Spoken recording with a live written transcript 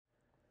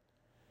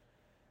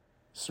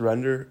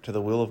Surrender to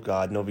the Will of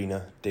God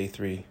Novena, Day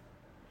 3.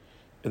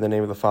 In the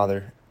name of the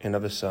Father, and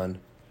of the Son,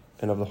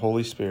 and of the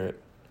Holy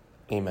Spirit.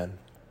 Amen.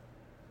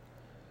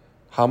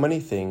 How many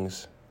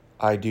things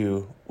I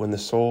do when the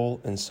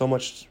soul in so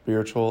much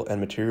spiritual and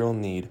material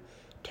need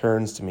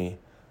turns to me,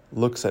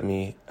 looks at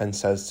me, and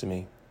says to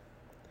me,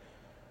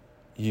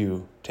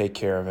 "You take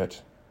care of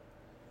it,"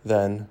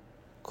 then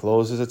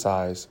closes its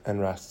eyes and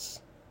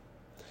rests.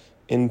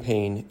 In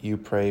pain you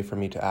pray for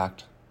me to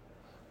act,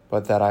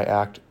 but that I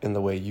act in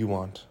the way you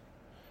want.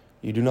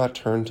 You do not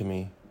turn to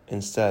me.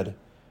 Instead,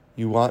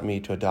 you want me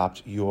to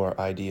adopt your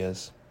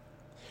ideas.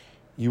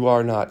 You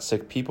are not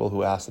sick people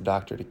who ask the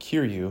doctor to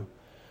cure you,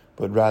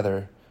 but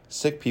rather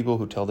sick people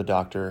who tell the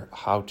doctor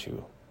how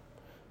to.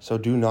 So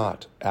do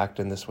not act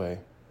in this way,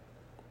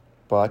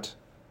 but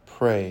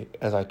pray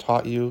as I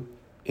taught you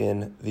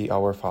in the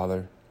Our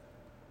Father.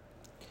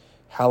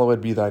 Hallowed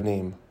be thy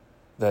name,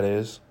 that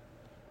is,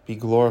 be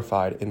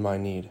glorified in my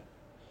need.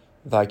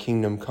 Thy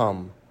kingdom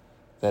come,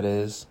 that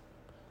is,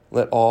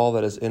 let all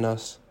that is in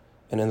us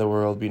and in the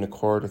world be in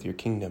accord with your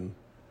kingdom.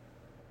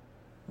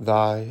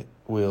 Thy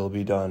will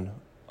be done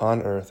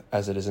on earth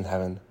as it is in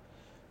heaven,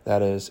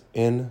 that is,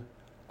 in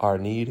our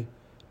need,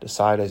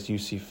 decide as you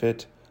see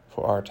fit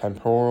for our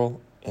temporal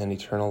and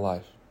eternal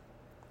life.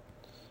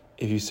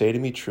 If you say to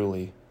me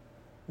truly,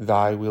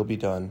 thy will be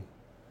done,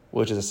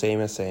 which is the same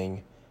as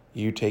saying,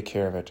 you take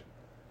care of it,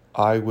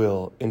 I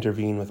will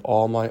intervene with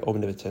all my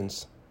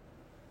omnipotence,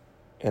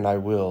 and I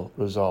will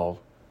resolve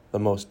the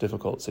most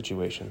difficult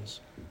situations.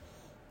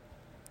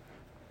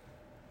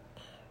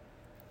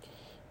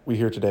 We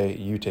hear today,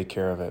 you take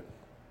care of it.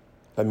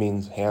 That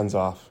means hands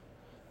off,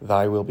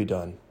 thy will be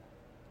done.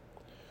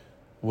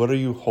 What are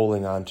you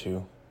holding on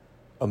to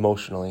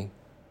emotionally,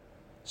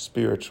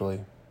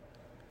 spiritually,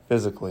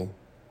 physically,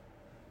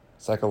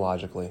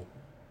 psychologically?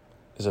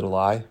 Is it a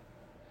lie?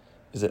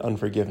 Is it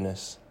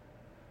unforgiveness?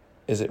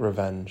 Is it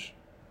revenge?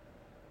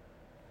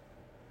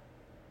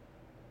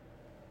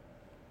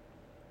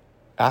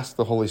 Ask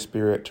the Holy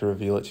Spirit to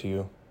reveal it to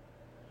you,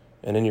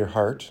 and in your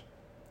heart,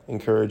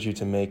 encourage you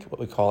to make what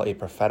we call a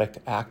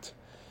prophetic act,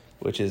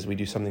 which is we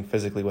do something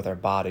physically with our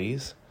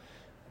bodies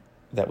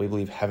that we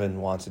believe heaven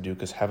wants to do,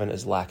 because heaven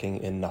is lacking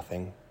in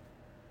nothing.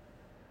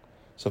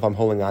 So if I'm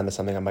holding on to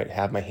something, I might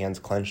have my hands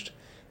clenched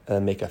and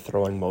then make a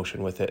throwing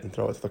motion with it and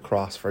throw it to the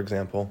cross, for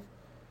example.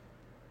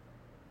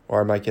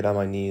 Or I might get on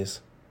my knees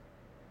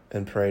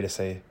and pray to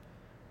say,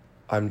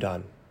 I'm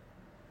done.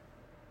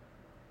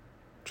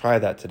 Try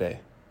that today.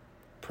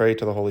 Pray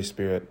to the Holy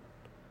Spirit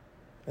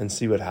and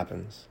see what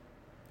happens.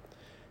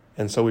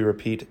 And so we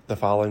repeat the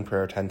following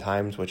prayer 10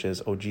 times, which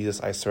is, O Jesus,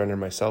 I surrender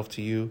myself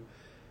to you.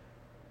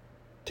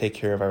 Take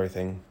care of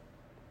everything.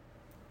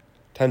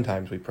 10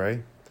 times we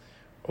pray.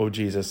 O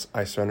Jesus,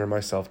 I surrender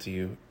myself to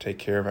you. Take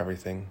care of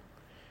everything.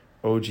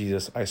 O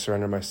Jesus, I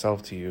surrender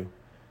myself to you.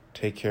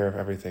 Take care of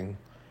everything.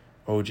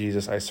 O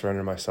Jesus, I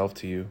surrender myself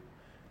to you.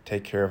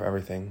 Take care of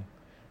everything.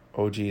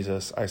 O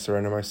Jesus, I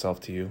surrender myself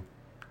to you.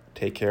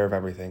 Take care of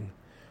everything.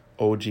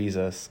 O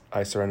Jesus,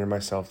 I surrender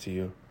myself to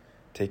you.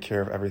 Take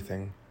care of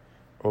everything.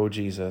 O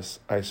Jesus,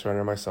 I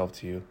surrender myself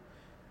to you.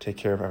 Take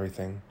care of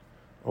everything.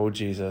 O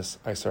Jesus,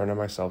 I surrender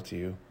myself to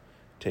you.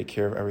 Take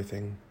care of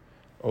everything.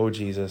 O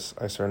Jesus,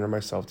 I surrender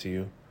myself to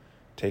you.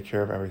 Take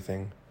care of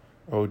everything.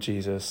 O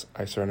Jesus,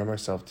 I surrender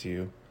myself to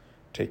you.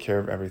 Take care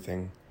of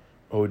everything.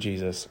 O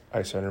Jesus,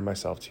 I surrender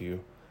myself to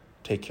you.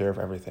 Take care of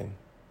everything.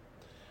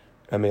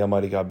 And may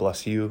Almighty God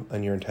bless you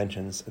and your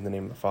intentions in the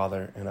name of the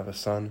Father, and of the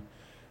Son,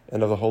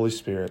 and of the Holy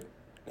Spirit.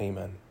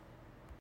 Amen.